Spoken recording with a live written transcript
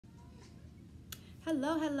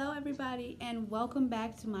Hello everybody, and welcome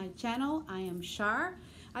back to my channel. I am Shar.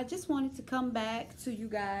 I just wanted to come back to you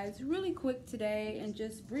guys really quick today and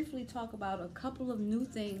just briefly talk about a couple of new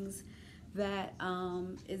things that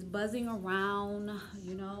is buzzing around,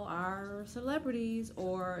 our celebrities,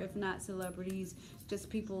 or if not celebrities, just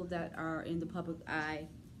people that are in the public eye.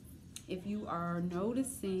 If you are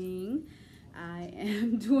noticing, I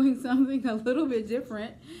am doing something a little bit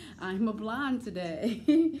different. I'm a blonde today.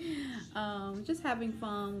 Just having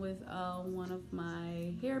fun with one of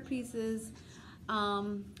my hair pieces.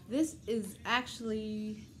 This is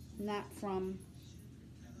actually not from,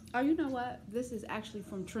 oh, you know what? This is actually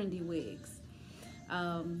from Trendy Wigs.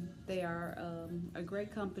 They are a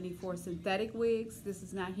great company for synthetic wigs. This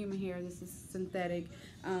is not human hair, this is synthetic.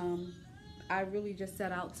 I really just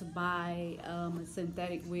set out to buy a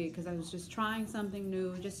synthetic wig because I was just trying something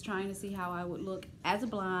new, just trying to see how I would look as a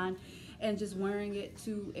blonde, and just wearing it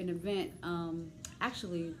to an event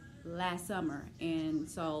actually last summer. And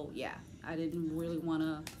so yeah, I didn't really want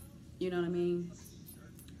to, you know what I mean,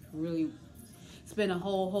 really spend a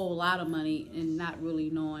whole lot of money and not really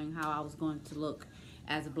knowing how I was going to look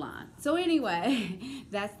as a blonde. So anyway,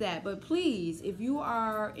 that's that. But please, if you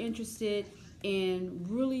are interested in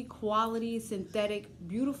really quality synthetic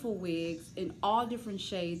beautiful wigs in all different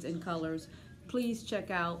shades and colors, please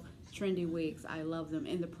check out Trendy Wigs. I love them,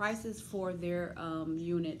 and the prices for their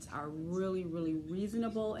units are really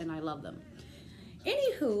reasonable, and I love them.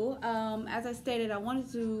 Anywho, as I stated, I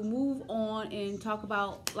wanted to move on and talk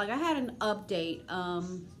about, like, I had an update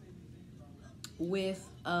with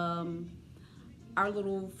our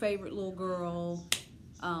little favorite little girl,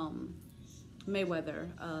 Mayweather,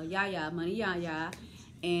 YAYA, Money YAYA,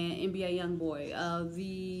 and NBA YoungBoy.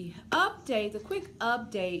 The quick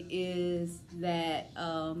update is that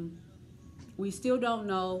we still don't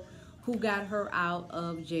know who got her out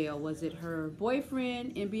of jail. Was it her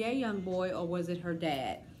boyfriend, NBA YoungBoy, or was it her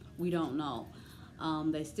dad? We don't know.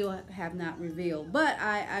 They still have not revealed. But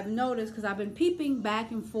I've noticed, because I've been peeping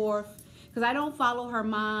back and forth, because I don't follow her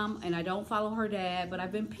mom and I don't follow her dad, but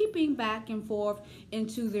I've been peeping back and forth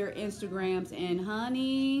into their Instagrams, and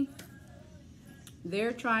honey,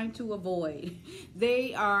 they're trying to avoid.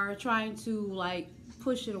 They are trying to, like,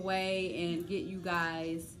 push it away and get you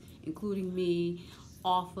guys, including me,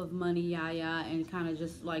 off of Money YAYA and kind of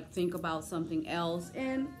just like think about something else.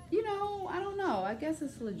 And I don't know, I guess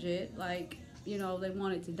it's legit, like, they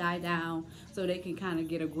want it to die down so they can kind of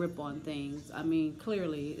get a grip on things. I mean,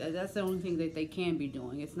 clearly, that's the only thing that they can be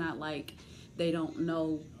doing. It's not like they don't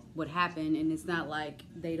know what happened, and it's not like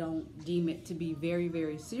they don't deem it to be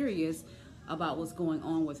very serious about what's going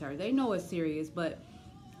on with her. They know it's serious, but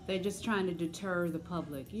they're just trying to deter the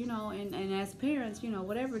public, and as parents,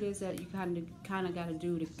 whatever it is that you kind of got to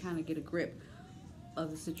do to kind of get a grip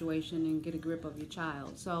of the situation and get a grip of your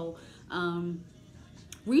child. So,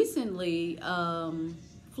 recently,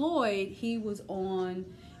 Floyd, he was on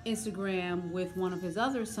Instagram with one of his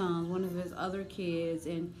other sons, one of his other kids,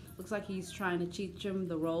 and looks like he's trying to teach them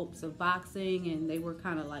the ropes of boxing, and they were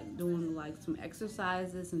kind of like doing like some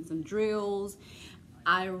exercises and some drills.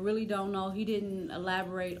 I really don't know. He didn't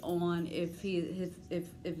elaborate on if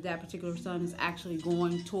if that particular son is actually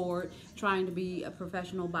going toward trying to be a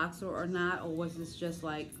professional boxer or not, or was this just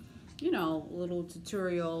like, little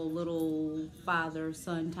tutorial, little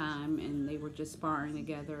father-son time, and they were just sparring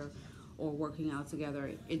together or working out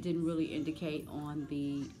together. It didn't really indicate on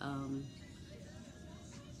the,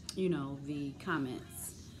 the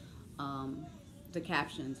comments, the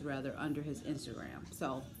captions rather, under his Instagram.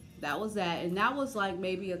 So that was that, and that was like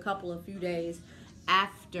maybe a few days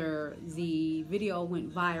after the video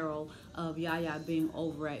went viral of YAYA being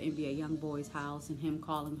over at NBA YoungBoy's house and him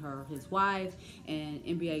calling her his wife, and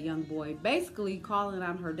NBA YoungBoy basically calling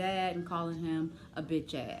out her dad and calling him a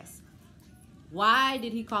bitch ass. Why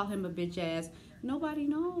did he call him a bitch ass? Nobody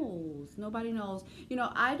knows. Nobody knows.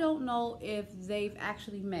 I don't know if they've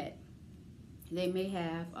actually met. They may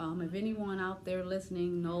have. If anyone out there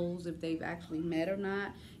listening knows if they've actually met or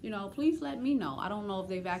not, please let me know. I don't know if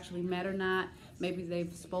they've actually met or not. Maybe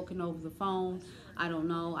they've spoken over the phone. I don't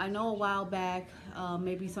know. I know a while back,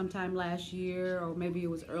 maybe sometime last year, or maybe it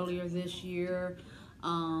was earlier this year,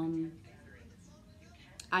 I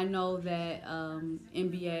know that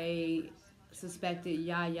NBA suspected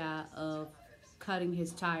YAYA of cutting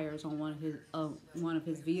his tires on one of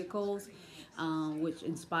his vehicles, which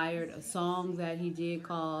inspired a song that he did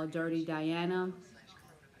called Dirty Diana.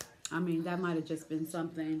 I mean, that might have just been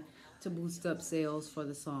something to boost up sales for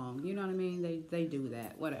the song. You know what I mean? They do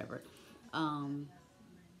that, whatever.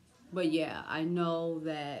 But yeah, I know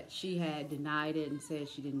that she had denied it and said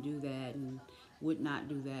she didn't do that, and would not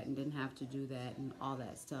do that and didn't have to do that and all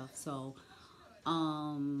that stuff. So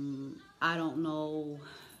I don't know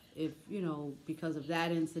if, because of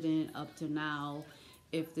that incident up to now,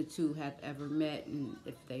 if the two have ever met and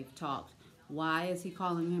if they've talked. Why is he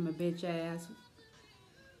calling him a bitch ass?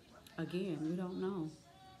 Again, we don't know.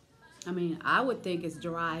 I mean, I would think it's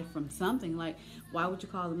derived from something. Like, why would you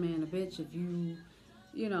call a man a bitch if you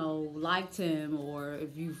liked him, or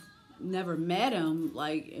if you've never met him,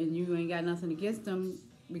 like, and you ain't got nothing against him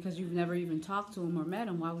because you've never even talked to him or met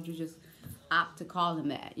him? Why would you just opt to call him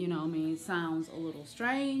that? I mean, it sounds a little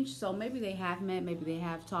strange. So maybe they have met, maybe they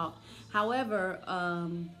have talked. However,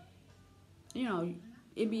 NBA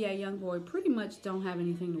YoungBoy pretty much don't have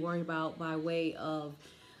anything to worry about by way of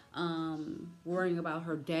worrying about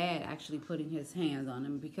her dad actually putting his hands on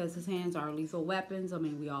him, because his hands are lethal weapons. I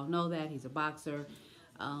mean, we all know that. He's a boxer.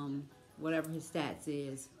 Whatever his stats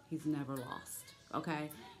is, he's never lost. Okay?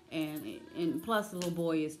 And plus the little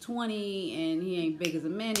boy is 20 and he ain't big as a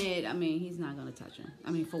minute. I mean, he's not going to touch him.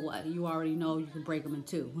 I mean, for what? You already know you can break him in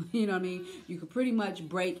two. You know what I mean? You could pretty much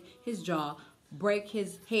break his jaw, break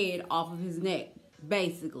his head off of his neck,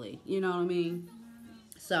 basically. You know what I mean?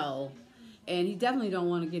 So, and he definitely don't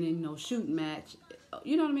want to get in no shooting match.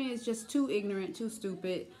 You know what I mean? It's just too ignorant, too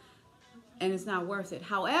stupid, and it's not worth it.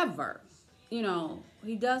 However,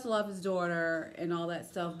 he does love his daughter and all that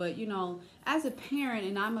stuff. But, as a parent,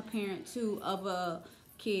 and I'm a parent too of a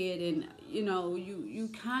kid, and, you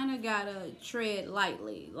kind of got to tread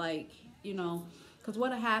lightly. Like, because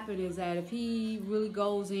what'll happen is that if he really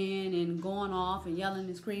goes in and going off and yelling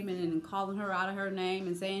and screaming and calling her out of her name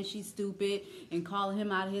and saying she's stupid and calling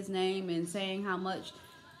him out of his name and saying how much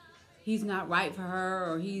he's not right for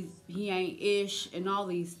her or he ain't ish and all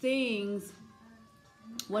these things,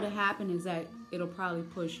 what'll happen is that it'll probably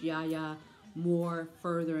push YAYA more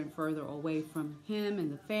further and further away from him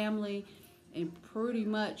and the family, and pretty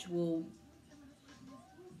much will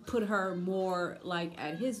put her more like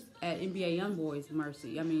at NBA YoungBoy's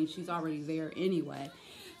mercy. I mean, she's already there anyway.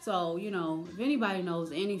 So, if anybody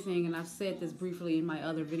knows anything, and I've said this briefly in my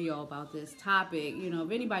other video about this topic,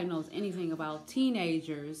 if anybody knows anything about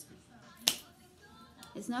teenagers,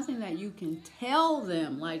 it's nothing that you can tell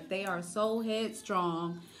them. Like, they are so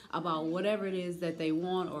headstrong about whatever it is that they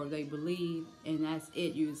want or they believe, and that's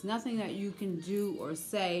it. It's nothing that you can do or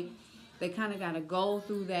say. They kind of got to go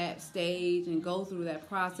through that stage and go through that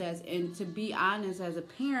process. And to be honest, as a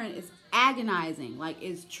parent, it's agonizing. Like,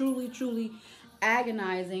 it's truly, truly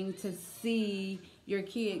agonizing to see your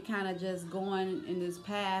kid kind of just going in this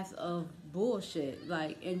path of bullshit.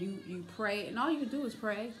 Like, and you pray, and all you can do is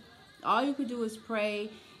pray. All you can do is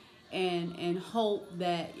pray and hope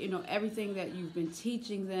that, everything that you've been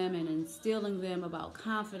teaching them and instilling them about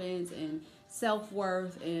confidence and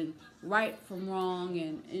self-worth and right from wrong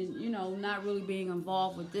and not really being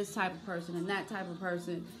involved with this type of person and that type of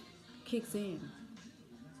person kicks in.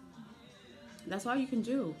 That's all you can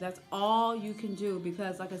do. That's all you can do,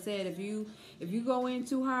 because like I said, if you go in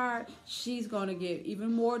too hard, she's going to get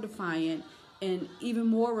even more defiant and even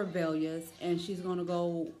more rebellious, and she's going to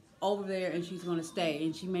go over there and she's going to stay,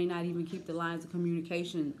 and she may not even keep the lines of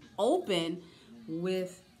communication open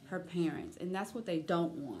with her parents, and that's what they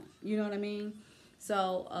don't want. You know what I mean?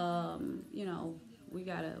 So we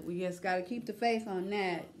just gotta keep the faith on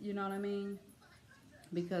that. You know what I mean?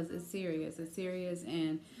 Because it's serious. It's serious.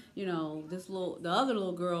 And the other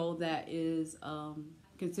little girl that is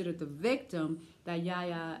considered the victim that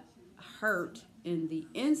YAYA hurt in the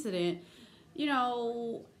incident,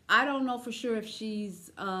 I don't know for sure if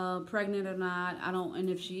she's pregnant or not. And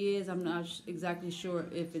if she is, I'm not exactly sure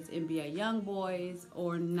if it's NBA YoungBoys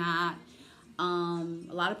or not.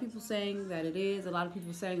 A lot of people saying that it is. A lot of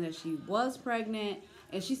people saying that she was pregnant,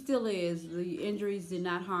 and she still is. The injuries did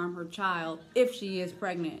not harm her child if she is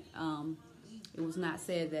pregnant. It was not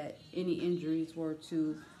said that any injuries were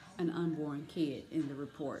to an unborn kid in the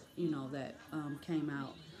report, that came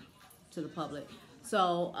out to the public.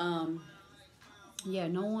 So, yeah,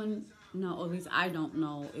 or at least I don't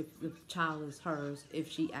know if the child is hers,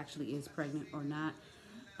 if she actually is pregnant or not.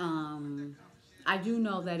 I do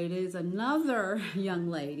know that it is another young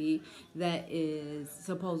lady that is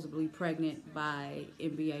supposedly pregnant by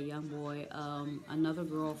NBA YoungBoy, another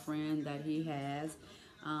girlfriend that he has.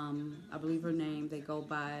 I believe her name,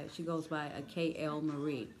 she goes by a KL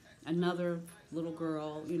Marie. Another little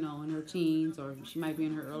girl, in her teens, or she might be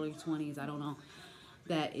in her early 20s, I don't know,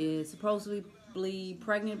 that is supposedly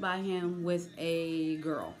pregnant by him with a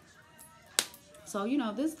girl. So,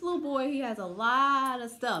 this little boy, he has a lot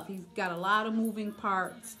of stuff. He's got a lot of moving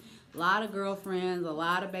parts, a lot of girlfriends, a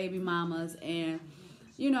lot of baby mamas. And,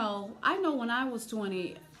 I know when I was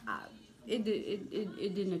 20,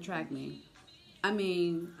 it didn't attract me. I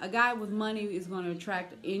mean, a guy with money is going to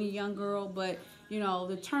attract any young girl, but you know,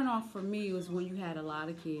 the turnoff for me was when you had a lot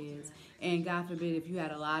of kids, and God forbid if you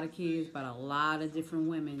had a lot of kids, but a lot of different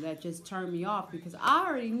women. That just turned me off because I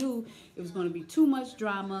already knew it was going to be too much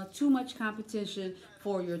drama, too much competition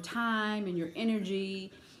for your time and your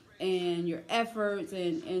energy and your efforts,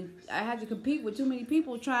 and I had to compete with too many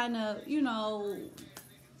people trying to, you know,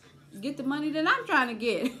 get the money that I'm trying to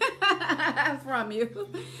get from you.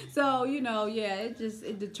 So, you know, yeah,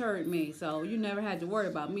 it deterred me. So you never had to worry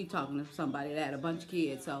about me talking to somebody that had a bunch of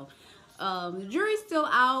kids. So the jury's still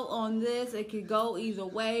out on this. It could go either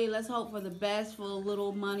way. Let's hope for the best for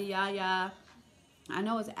little money YAYA. I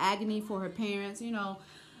know it's agony for her parents, you know.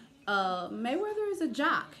 Mayweather is a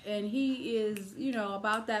jock, and he is, you know,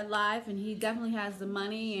 about that life, and he definitely has the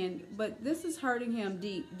money, but this is hurting him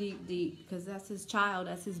deep, deep, deep, because that's his child,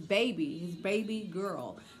 that's his baby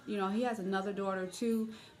girl. You know, he has another daughter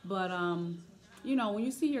too, but you know, when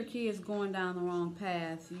you see your kids going down the wrong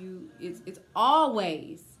path, it's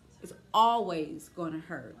always going to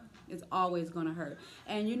hurt. It's always going to hurt.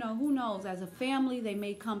 And you know, who knows? As a family, they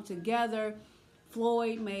may come together.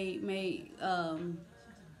 Floyd may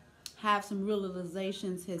have some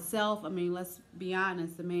realizations himself. I mean, let's be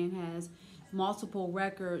honest, the man has multiple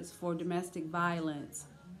records for domestic violence,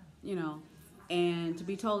 you know, and to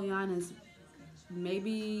be totally honest,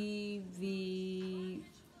 maybe the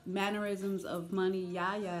mannerisms of money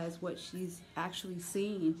YAYA is what she's actually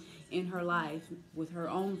seen in her life with her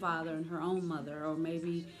own father and her own mother, or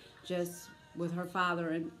maybe just with her father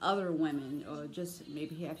and other women, or just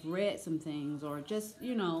maybe have read some things, or just,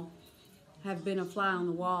 you know, have been a fly on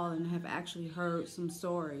the wall and have actually heard some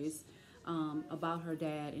stories about her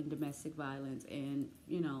dad in domestic violence, and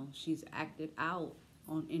you know, she's acted out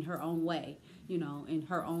in her own way, you know, in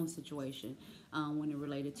her own situation when it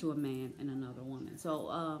related to a man and another woman. So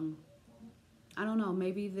I don't know,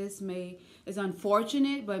 maybe this is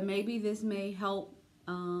unfortunate, but maybe this may help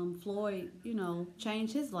Floyd, you know,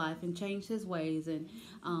 change his life and change his ways, and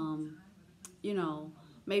you know,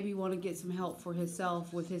 maybe want to get some help for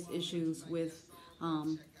himself with his issues with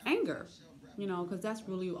anger, you know, because that's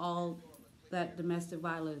really all that domestic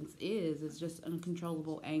violence is. It's just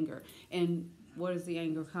uncontrollable anger. And where is the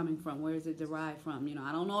anger coming from? Where is it derived from? You know,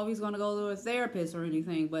 I don't know if he's going to go to a therapist or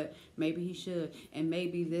anything, but maybe he should. And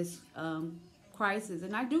maybe this crisis,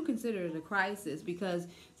 and I do consider it a crisis, because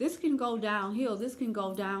this can go downhill. This can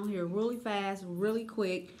go downhill really fast, really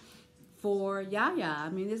quick for YAYA. I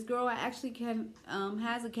mean, this girl actually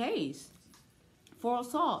has a case for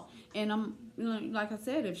assault, and you know, like I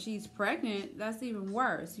said, if she's pregnant, that's even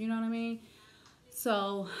worse. You know what I mean?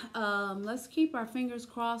 So let's keep our fingers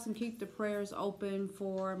crossed and keep the prayers open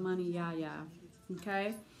for money YAYA.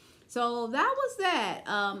 Okay. So that was that.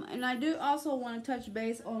 And I do also want to touch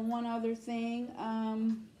base on one other thing.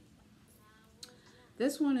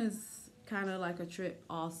 This one is kind of like a trip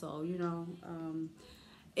also, you know.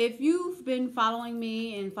 If you've been following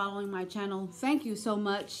me and following my channel, thank you so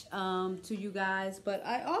much to you guys. But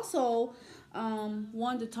I also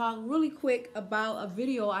wanted to talk really quick about a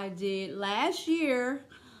video I did last year.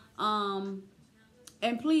 And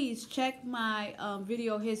please check my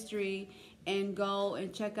video history and go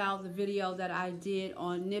and check out the video that I did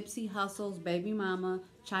on Nipsey Hussle's baby mama,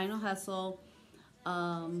 China Hustle,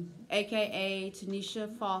 aka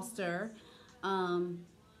Tanisha Foster.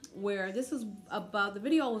 Where this is about, the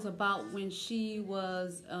video was about when she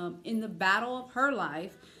was in the battle of her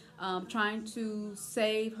life, trying to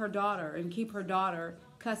save her daughter and keep her daughter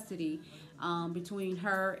custody between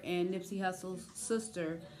her and Nipsey Hussle's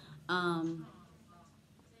sister.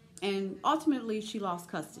 And ultimately, she lost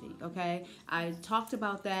custody, okay? I talked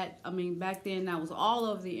about that. I mean, back then, that was all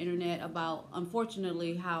over the internet about,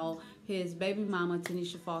 unfortunately, how his baby mama,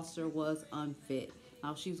 Tanisha Foster, was unfit.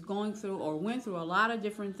 She's going through or went through a lot of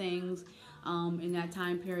different things in that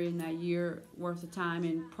time period, in that year worth of time,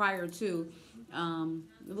 and prior to.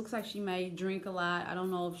 It looks like she may drink a lot. I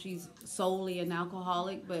don't know if she's solely an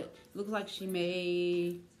alcoholic, but it looks like she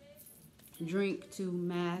may drink to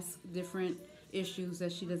mask different issues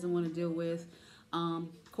that she doesn't want to deal with.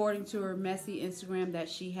 According to her messy Instagram that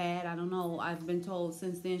she had, I don't know, I've been told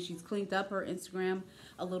since then she's cleaned up her Instagram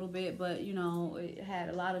a little bit, but you know, it had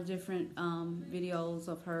a lot of different videos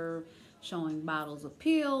of her showing bottles of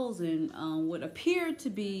pills and what appeared to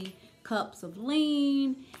be cups of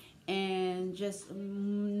lean, and just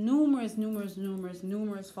numerous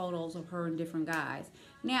photos of her and different guys.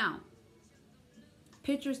 Now,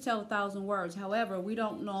 pictures tell 1,000 words. However, we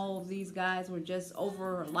don't know if these guys were just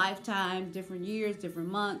over a lifetime, different years, different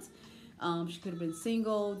months. She could have been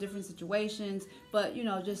single, different situations. But, you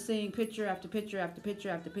know, just seeing picture after picture after picture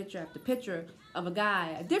after picture after picture of a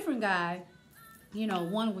guy, a different guy, you know,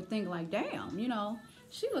 one would think like, damn, you know,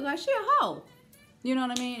 she look like she a hoe. You know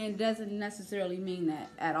what I mean? It doesn't necessarily mean that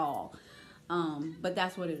at all. But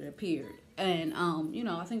that's what it appeared. And, you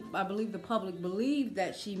know, I believe the public believed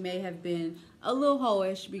that she may have been a little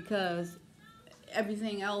hoish because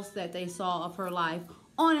everything else that they saw of her life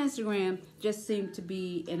on Instagram just seemed to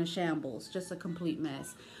be in a shambles, just a complete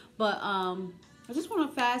mess. But I just want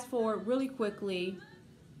to fast forward really quickly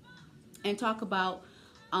and talk about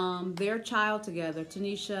their child together,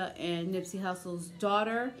 Tanisha and Nipsey Hussle's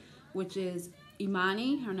daughter, which is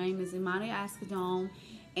Imani. Her name is Imani Askadome.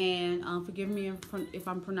 And forgive me if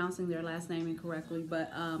I'm pronouncing their last name incorrectly,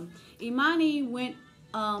 but Imani went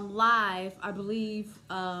live, I believe,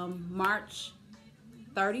 March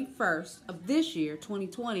 31st of this year,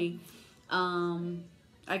 2020.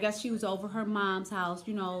 I guess she was over her mom's house.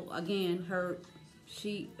 You know, again, her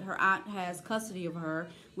aunt has custody of her,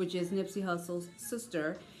 which is Nipsey Hussle's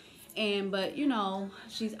sister. But you know,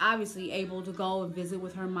 she's obviously able to go and visit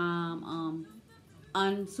with her mom,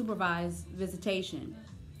 unsupervised visitation.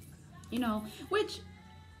 You know, which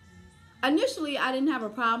initially I didn't have a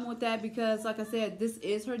problem with that because, like I said, this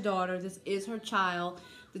is her daughter, this is her child.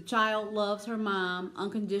 The child loves her mom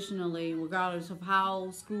unconditionally, regardless of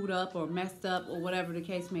how screwed up or messed up or whatever the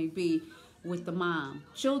case may be with the mom.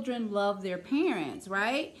 Children love their parents,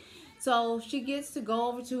 right? So she gets to go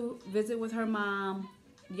over to visit with her mom,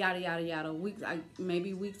 yada, yada, yada.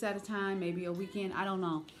 Maybe weeks at a time, maybe a weekend, I don't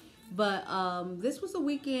know. But this was the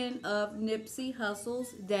weekend of Nipsey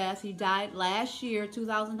Hussle's death. He died last year,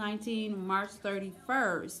 2019, March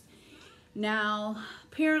 31st. Now,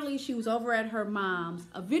 apparently she was over at her mom's.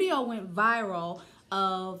 A video went viral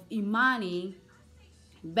of Imani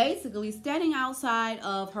basically standing outside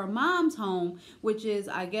of her mom's home, which is,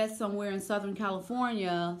 I guess, somewhere in Southern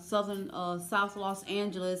California, South Los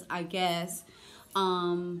Angeles, I guess,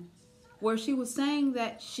 where she was saying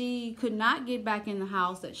that she could not get back in the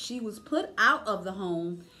house, that she was put out of the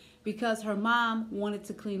home because her mom wanted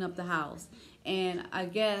to clean up the house. And I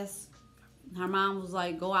guess her mom was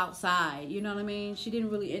like, go outside. You know what I mean? She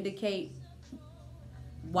didn't really indicate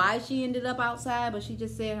why she ended up outside, but she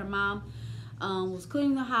just said her mom was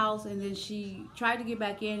cleaning the house, and then she tried to get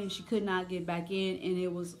back in, and she could not get back in, and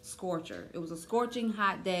it was scorcher. It was a scorching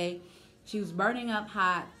hot day. She was burning up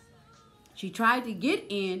hot. She tried to get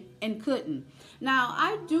in and couldn't. Now,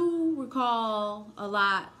 I do recall a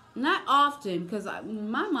lot, not often, because when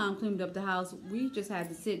my mom cleaned up the house, we just had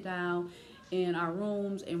to sit down in our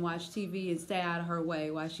rooms and watch TV and stay out of her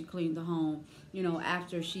way while she cleaned the home, you know,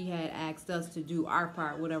 after she had asked us to do our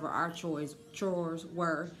part, whatever our chores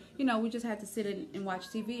were. You know, we just had to sit and watch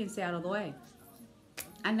TV and stay out of the way.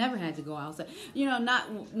 I never had to go outside. You know,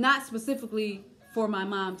 not specifically for my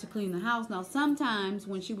mom to clean the house. Now, sometimes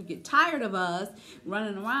when she would get tired of us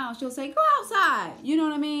running around, she'll say, go outside. You know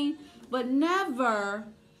what I mean? But never,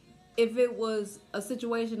 if it was a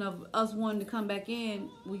situation of us wanting to come back in,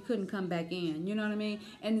 we couldn't come back in. You know what I mean?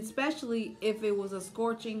 And especially if it was a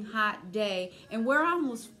scorching hot day. And where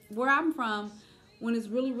I'm from, when it's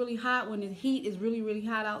really, really hot, when the heat is really, really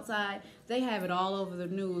hot outside, they have it all over the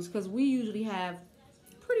news, because we usually have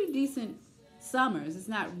pretty decent summers. It's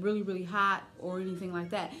not really, really hot or anything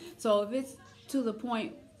like that. So if it's to the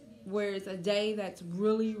point where it's a day that's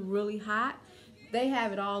really, really hot, they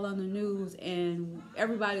have it all on the news and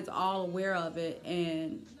everybody's all aware of it,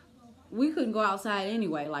 and we couldn't go outside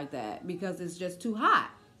anyway like that because it's just too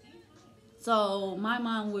hot. So my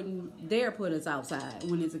mom wouldn't dare put us outside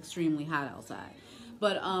when it's extremely hot outside.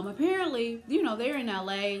 But apparently, you know, they're in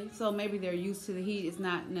LA, so maybe they're used to the heat. It's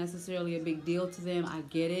not necessarily a big deal to them. I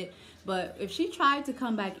get it. But if she tried to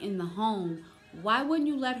come back in the home, why wouldn't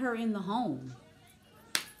you let her in the home?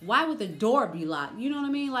 Why would the door be locked? You know what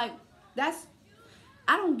I mean? Like,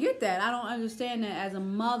 I don't get that. I don't understand that as a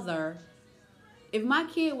mother. If my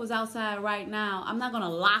kid was outside right now, I'm not going to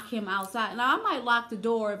lock him outside. Now, I might lock the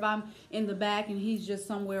door if I'm in the back and he's just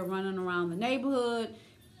somewhere running around the neighborhood.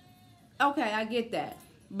 Okay, I get that.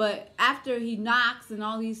 But after he knocks and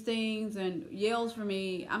all these things and yells for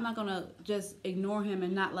me, I'm not going to just ignore him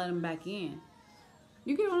and not let him back in.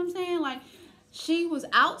 You get what I'm saying? Like, she was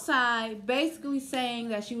outside basically saying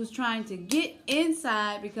that she was trying to get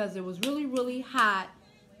inside because it was really, really hot.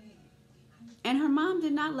 And her mom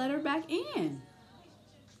did not let her back in.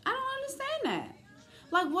 I don't understand that.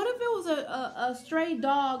 Like, what if it was a stray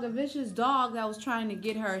dog, a vicious dog that was trying to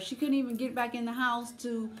get her? She couldn't even get back in the house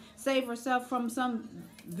to save herself from some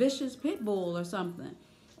vicious pit bull or something.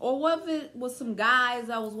 Or what if it was some guys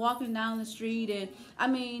that was walking down the street? And, I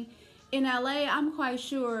mean, in LA, I'm quite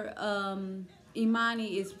sure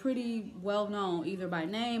Imani is pretty well known, either by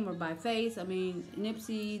name or by face. I mean,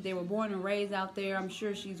 Nipsey, they were born and raised out there. I'm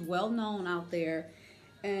sure she's well known out there.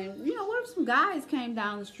 And, you know, what if some guys came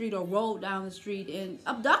down the street or rode down the street and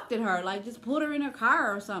abducted her, like just put her in her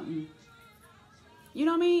car or something? You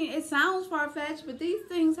know what I mean? It sounds far-fetched, but these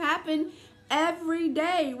things happen every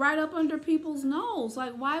day right up under people's nose.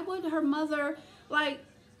 Like, why would her mother, like...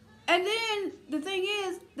 And then the thing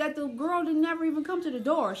is that the girl didn't never even come to the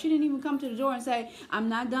door. She didn't even come to the door and say, I'm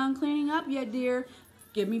not done cleaning up yet, dear.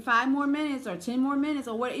 Give me 5 more minutes or 10 more minutes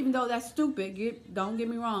or what, even though that's stupid. Don't get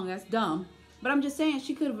me wrong, that's dumb. But I'm just saying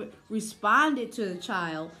she could have responded to the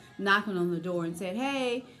child knocking on the door and said,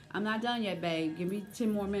 hey, I'm not done yet, babe. Give me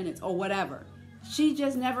 10 more minutes or whatever. She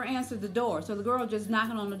just never answered the door. So the girl just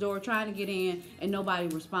knocking on the door trying to get in and nobody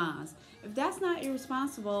responds. If that's not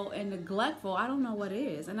irresponsible and neglectful, I don't know what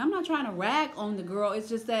is. And I'm not trying to rag on the girl. It's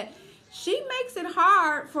just that she makes it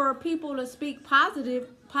hard for people to speak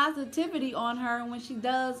positivity on her when she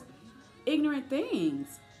does ignorant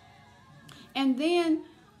things. And then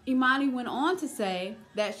Imani went on to say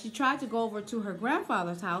that she tried to go over to her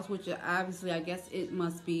grandfather's house, which obviously I guess it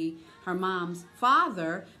must be her mom's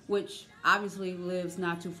father, which obviously lives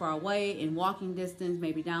not too far away, in walking distance,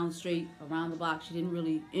 maybe down the street, around the block. She didn't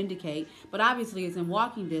really indicate, but obviously it's in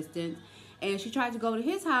walking distance. And she tried to go to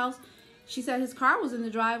his house. She said his car was in the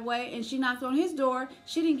driveway, and she knocked on his door.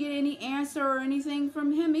 She didn't get any answer or anything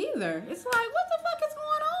from him either. It's like, what the fuck is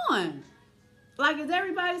going on? Like, is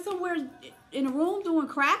everybody somewhere in a room doing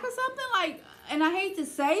crack or something? Like, and I hate to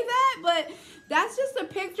say that, but that's just a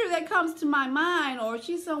picture that comes to my mind. Or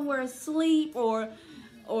she's somewhere asleep or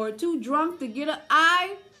too drunk to get up.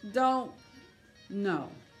 I don't know.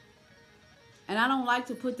 And I don't like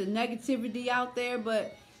to put the negativity out there,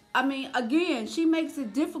 but I mean, again, she makes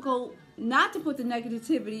it difficult not to put the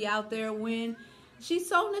negativity out there when she's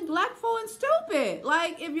so neglectful and stupid.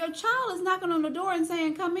 Like, if your child is knocking on the door and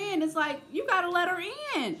saying, come in, it's like, you got to let her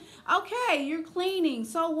in. Okay, you're cleaning.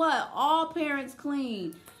 So what? All parents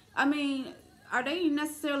clean. I mean, are they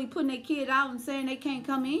necessarily putting their kid out and saying they can't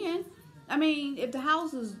come in? I mean, if the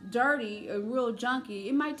house is dirty or real junky,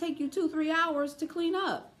 it might take you 2-3 hours to clean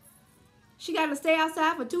up. She got to stay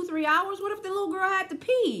outside for 2-3 hours? What if the little girl had to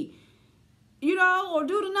pee? You know, or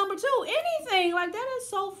do the number 2, anything. Like, that is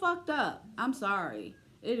so fucked up. I'm sorry.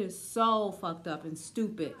 It is so fucked up and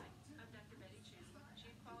stupid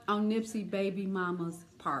on Nipsey baby mama's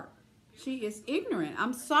part. She is ignorant.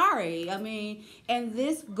 I'm sorry. I mean, and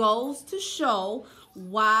this goes to show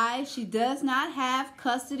why she does not have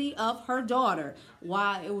custody of her daughter.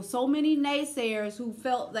 Why it was so many naysayers who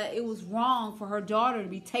felt that it was wrong for her daughter to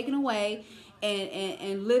be taken away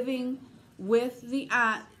and living with the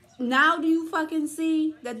aunt. Now do you fucking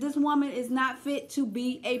see that this woman is not fit to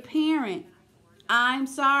be a parent? I'm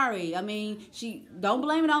sorry. I mean, don't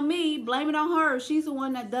blame it on me. Blame it on her. She's the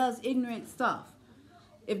one that does ignorant stuff.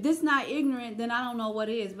 If this not ignorant, then I don't know what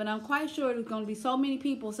is. But I'm quite sure there's going to be so many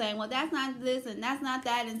people saying, well, that's not this and that's not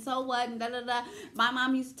that and so what and da-da-da. My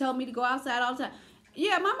mom used to tell me to go outside all the time.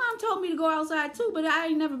 Yeah, my mom told me to go outside too, but I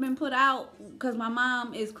ain't never been put out because my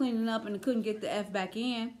mom is cleaning up and couldn't get the F back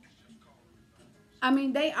in. I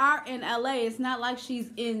mean, they are in LA. It's not like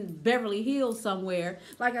she's in Beverly Hills somewhere.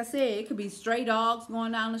 Like I said, it could be stray dogs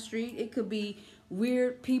going down the street. It could be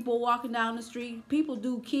weird people walking down the street. People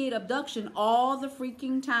do kid abduction all the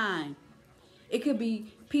freaking time. It could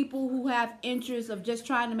be people who have interests of just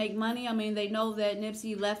trying to make money. I mean, they know that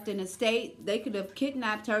Nipsey left an estate. They could have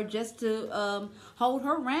kidnapped her just to hold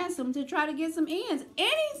her ransom to try to get some ends.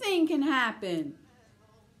 Anything can happen.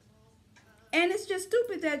 And it's just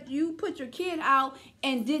stupid that you put your kid out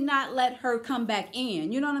and did not let her come back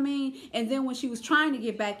in. You know what I mean? And then when she was trying to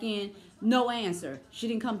get back in, no answer. She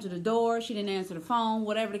didn't come to the door. She didn't answer the phone,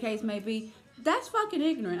 whatever the case may be. That's fucking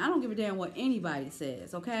ignorant. I don't give a damn what anybody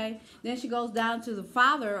says, okay? Then she goes down to the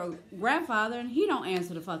father or grandfather and he don't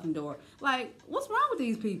answer the fucking door. Like, what's wrong with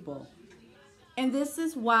these people? And this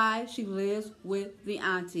is why she lives with the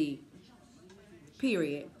auntie.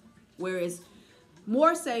 Period. Whereas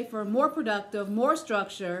more safer, more productive, more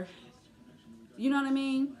structure, you know what I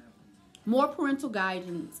mean? More parental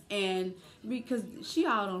guidance, and because she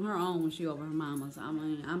out on her own when she over her mama's. I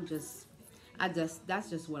mean, that's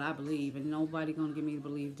just what I believe, and nobody gonna get me to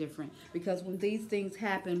believe different. Because when these things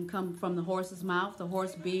happen, come from the horse's mouth, the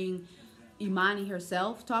horse being Imani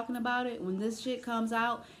herself talking about it, when this shit comes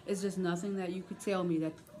out, it's just nothing that you could tell me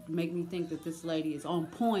that make me think that this lady is on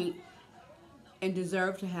point and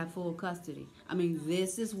deserve to have full custody. I mean,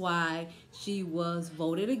 this is why she was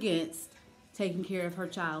voted against taking care of her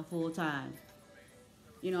child full time.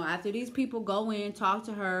 You know, after these people go in, talk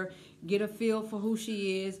to her, get a feel for who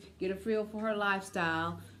she is, get a feel for her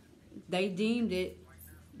lifestyle. They deemed it,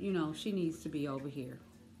 you know, she needs to be over here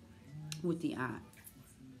with the aunt.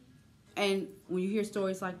 And when you hear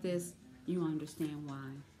stories like this, you understand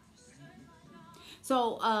why.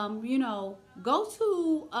 So, you know, go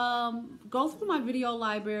through my video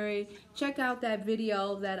library, check out that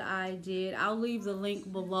video that I did. I'll leave the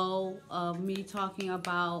link below of me talking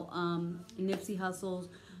about Nipsey Hussle's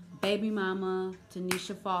baby mama,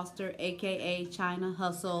 Tanisha Foster, aka China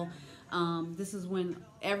Hustle. This is when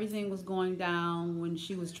everything was going down, when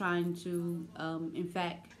she was trying to, in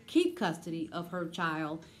fact, keep custody of her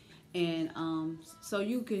child. And so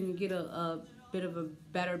you can get a bit of a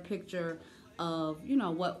better picture of, you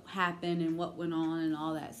know, what happened and what went on and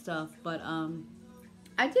all that stuff. But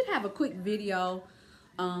I did have a quick video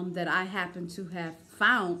that I happen to have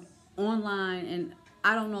found online, and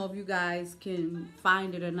I don't know if you guys can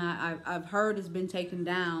find it or not. I've heard it's been taken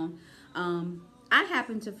down. I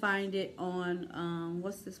happened to find it on,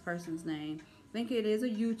 what's this person's name? I think it is a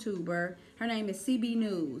YouTuber. Her name is CB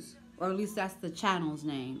News, or at least that's the channel's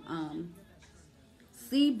name.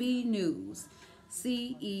 CB News.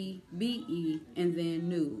 CEBE and then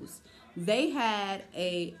News. They had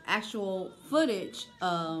a actual footage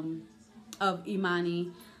of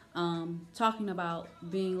Imani talking about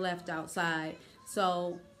being left outside.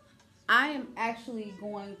 So I am actually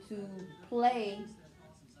going to play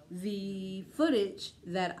the footage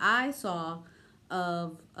that I saw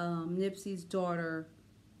of Nipsey's daughter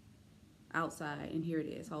outside, and here it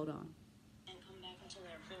is. Hold on. And come back until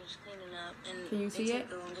they're finished cleaning up. And can you see it?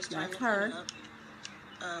 That's her.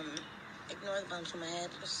 Ignore the bumps on my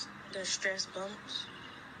head. They're stress bumps.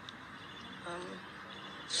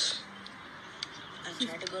 I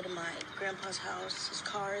tried to go to my grandpa's house. His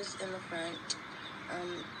car is in the front,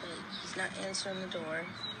 but he's not answering the door.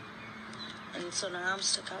 And so now I'm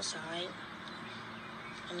stuck outside.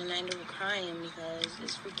 And then I end up crying because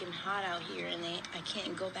it's freaking hot out here, and I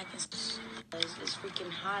can't go back inside. It's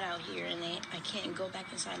freaking hot out here, and I can't go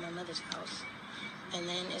back inside my mother's house. And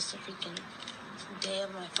then it's the freaking day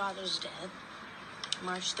of my father's death,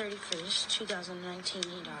 March 31st, 2019,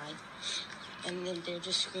 he died. And then they're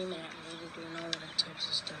just screaming at me and doing all of that types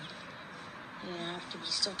of stuff. And I have to be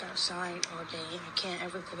stuck outside all day. I can't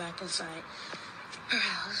ever go back inside her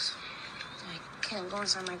house. I can't go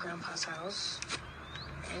inside my grandpa's house.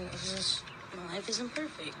 And it's just, my life isn't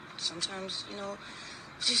perfect. Sometimes, you know,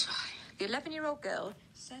 it's just fine. The 11-year-old girl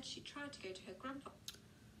said she tried to go to her grandpa.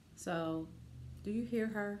 So, do you hear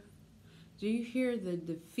her? Do you hear the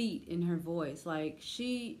defeat in her voice? Like,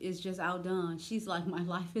 she is just outdone. She's like, my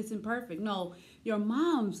life isn't perfect. No, your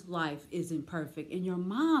mom's life isn't perfect, and your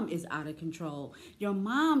mom is out of control. Your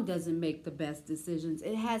mom doesn't make the best decisions.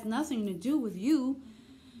 It has nothing to do with you.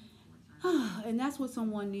 And that's what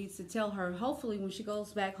someone needs to tell her. Hopefully, when she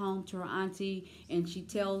goes back home to her auntie and she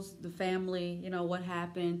tells the family, you know, what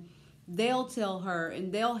happened, they'll tell her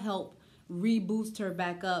and they'll help reboost her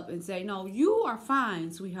back up and say, no, you are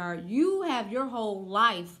fine, sweetheart. You have your whole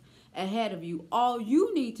life ahead of you. All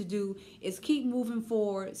you need to do is keep moving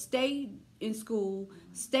forward, stay in school,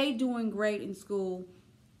 stay doing great in school,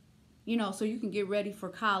 you know, so you can get ready for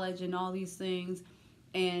college and all these things,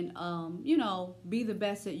 and you know, be the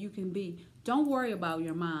best that you can be. Don't worry about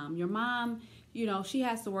your mom. Your mom, you know, she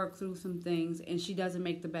has to work through some things, and she doesn't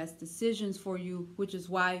make the best decisions for you, which is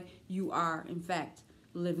why you are, in fact,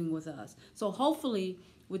 living with us. So hopefully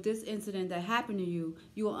with this incident that happened to you,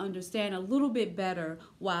 you will understand a little bit better,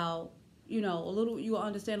 while, you know, you will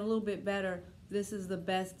understand a little bit better this is the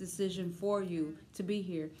best decision for you to be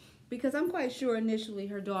here. Because I'm quite sure initially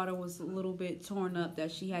her daughter was a little bit torn up that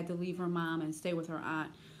she had to leave her mom and stay with her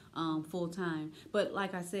aunt full time. But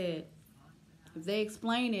like I said, if they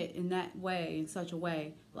explain it in that way, in such a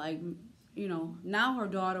way, like, you know, now her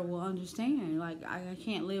daughter will understand, like, I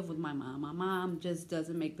can't live with my mom. My mom just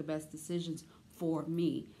doesn't make the best decisions for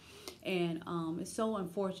me. And it's so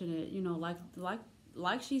unfortunate, you know,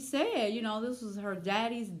 like she said, you know, this was her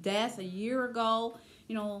daddy's death a year ago.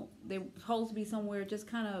 You know, they were supposed to be somewhere just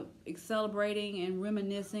kind of celebrating and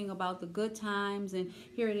reminiscing about the good times, and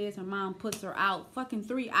here it is, her mom puts her out fucking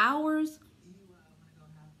 3 hours.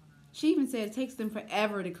 She even said it takes them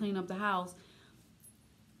forever to clean up the house.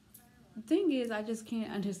 The thing is, I just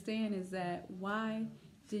can't understand is that why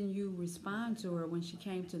didn't you respond to her when she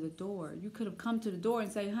came to the door? You could have come to the door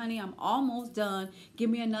and say, honey, I'm almost done. Give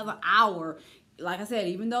me another hour. Like I said,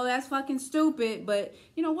 even though that's fucking stupid, but,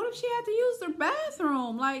 you know, what if she had to use the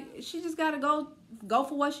bathroom? Like, she just got to go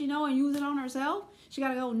for what she know and use it on herself? She got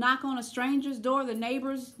to go knock on a stranger's door, the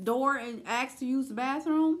neighbor's door, and ask to use the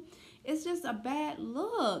bathroom? It's just a bad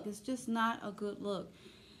look. It's just not a good look.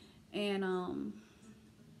 And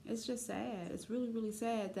it's just sad. It's really, really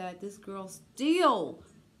sad that this girl still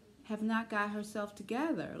have not got herself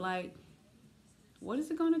together. Like, what is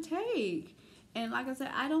it going to take? And like I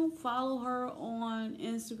said, I don't follow her on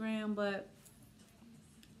Instagram, but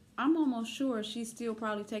I'm almost sure she's still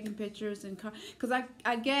probably taking pictures and because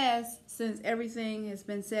I guess since everything has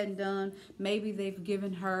been said and done, maybe they've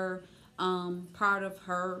given her part of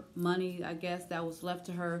her money, I guess, that was left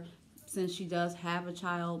to her since she does have a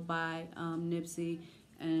child by Nipsey,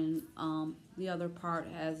 and the other part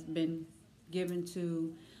has been given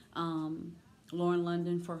to Lauren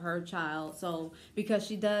London for her child. So because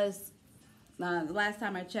she does, the last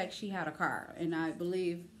time I checked, she had a car, and I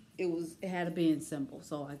believe it had a Benz symbol.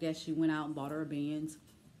 So I guess she went out and bought her a Benz,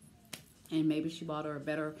 and maybe she bought her a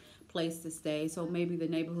better place to stay. So maybe the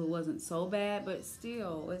neighborhood wasn't so bad, but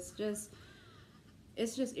still, it's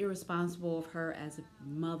just irresponsible of her as a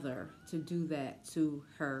mother to do that to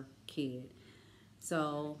her kid.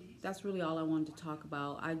 So that's really all I wanted to talk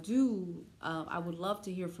about. I would love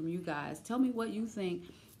to hear from you guys. Tell me what you think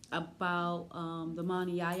about the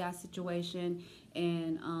Monty YAYA situation,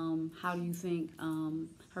 and how do you think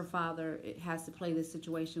her father has to play this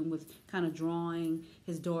situation with kind of drawing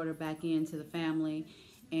his daughter back into the family,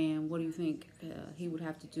 and what do you think he would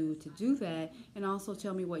have to do that? And also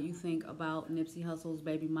tell me what you think about Nipsey Hussle's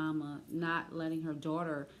baby mama not letting her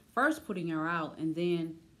daughter, first putting her out and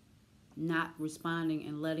then not responding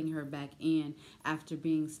and letting her back in after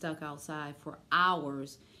being stuck outside for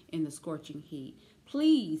hours in the scorching heat.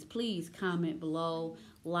 Please, please comment below,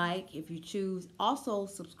 like if you choose, also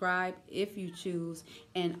subscribe if you choose,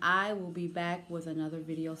 and I will be back with another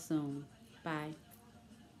video soon. Bye.